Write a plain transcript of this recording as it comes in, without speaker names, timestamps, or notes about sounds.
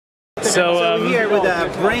So we're here with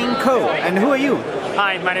BrainCo, and who are you?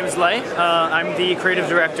 Hi, my name is Lei. I'm the creative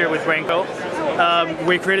director with BrainCo.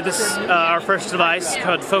 We created this our first device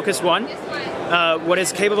called Focus1. What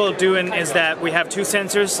it's capable of doing is that we have two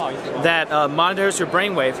sensors that monitors your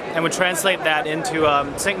brainwave and would translate that into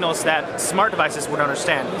signals that smart devices would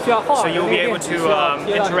understand. So you'll be able to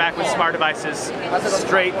interact with smart devices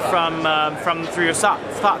straight from through your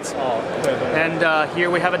thoughts. And here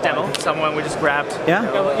we have a demo. Someone we just grabbed. Yeah.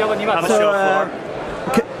 On the show floor.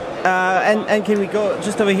 And can we go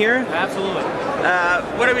just over here? Absolutely.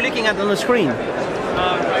 What are we looking at on the screen?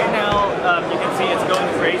 Right now, you can see it's going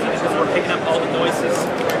crazy because we're picking up all the noises.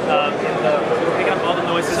 We're picking up all the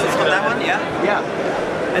noises. So that one, yeah. Yeah.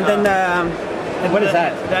 And then, and what is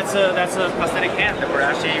that? That's a prosthetic hand that we're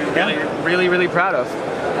actually really proud of.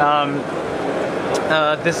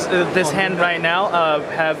 This hand right now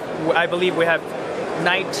I believe we have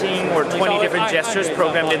 19 or 20 different gestures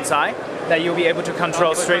programmed inside that you'll be able to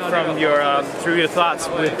control straight from your through your thoughts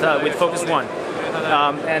with Focus1.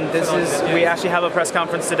 And we actually have a press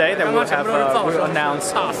conference today that we'll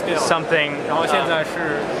announce something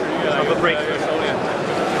of a breakthrough.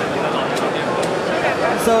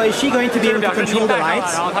 So is she going to be able to control the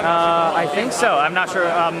lights? I think so. I'm not sure.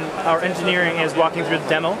 Our engineering is walking through the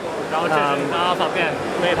demo.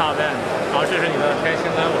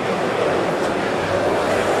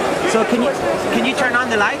 So can you turn on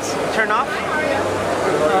the lights? Turn off?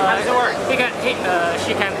 How does it work?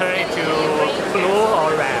 She can turn it to blue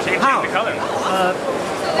or red. She can change the color.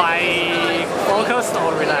 By focus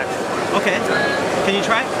or relax. Okay. Can you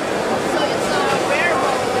try?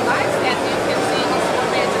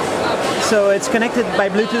 So it's connected by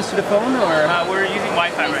Bluetooth to the phone, or? We're using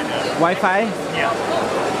Wi-Fi right now. Wi-Fi? Yeah.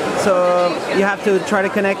 So you have to try to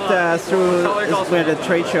connect through with the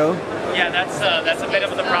trade show. Yeah, that's a bit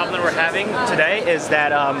of the problem that we're having today is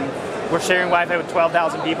that we're sharing Wi-Fi with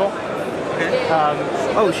 12,000 people. Okay.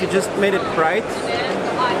 Oh, she just made it bright.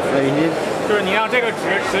 Oh, you did.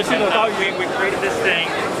 We created this thing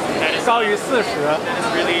that is 高于40，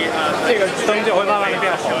 really 这个灯就会慢慢的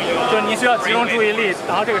变红。就是你需要集中注意力，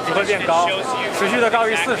然后这个只会变高，持续的高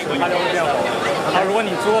于40，它就会变红。然后如果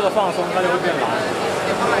你足够的放松，它就会变蓝。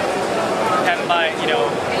And by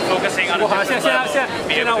focusing on a different level,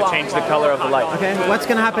 be able to change the color of the light. Okay. What's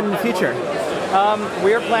going to happen in the future?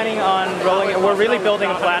 We're planning on we're really building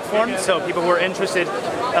a platform so people who are interested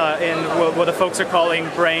in what the folks are calling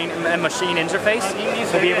brain and machine interface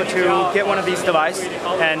will be able to get one of these devices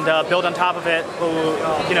and build on top of it,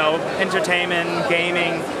 entertainment,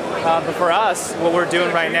 gaming. But for us, what we're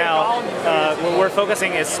doing right now, what we're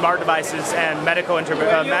focusing is smart devices and medical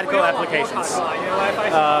applications.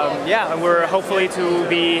 And we're hopefully to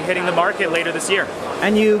be hitting the market later this year.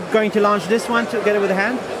 And you going to launch this one together with the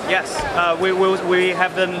hand? Yes, we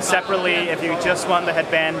have them separately. If you just want the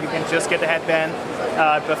headband, you can just get the headband.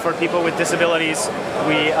 But for people with disabilities,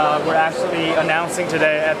 we're actually announcing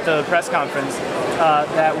today at the press conference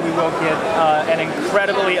that we will get an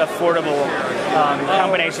incredibly affordable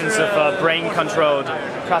combinations of brain-controlled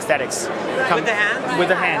prosthetics. With the hand? With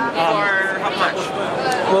the hand. For how much?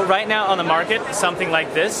 Well, right now on the market, something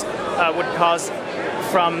like this would cost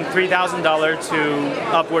from $3,000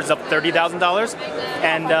 to upwards of $30,000,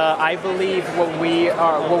 and I believe what we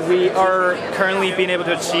are currently being able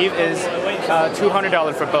to achieve is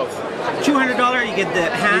 $200 for both. $200, you get the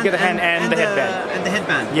hand. You get the hand and the headband. And the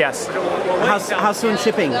headband. Yes. How soon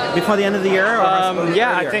shipping? Before the end of the year? Or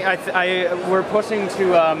yeah, I think we're pushing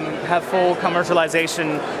to have full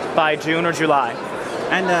commercialization by June or July.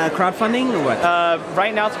 And crowdfunding or what?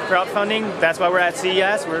 Right now it's crowdfunding. That's why we're at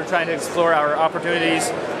CES. We're trying to explore our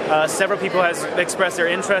opportunities. Several people have expressed their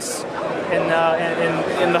interest in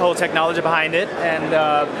the whole technology behind it, and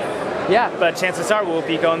but chances are we'll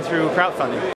be going through crowdfunding.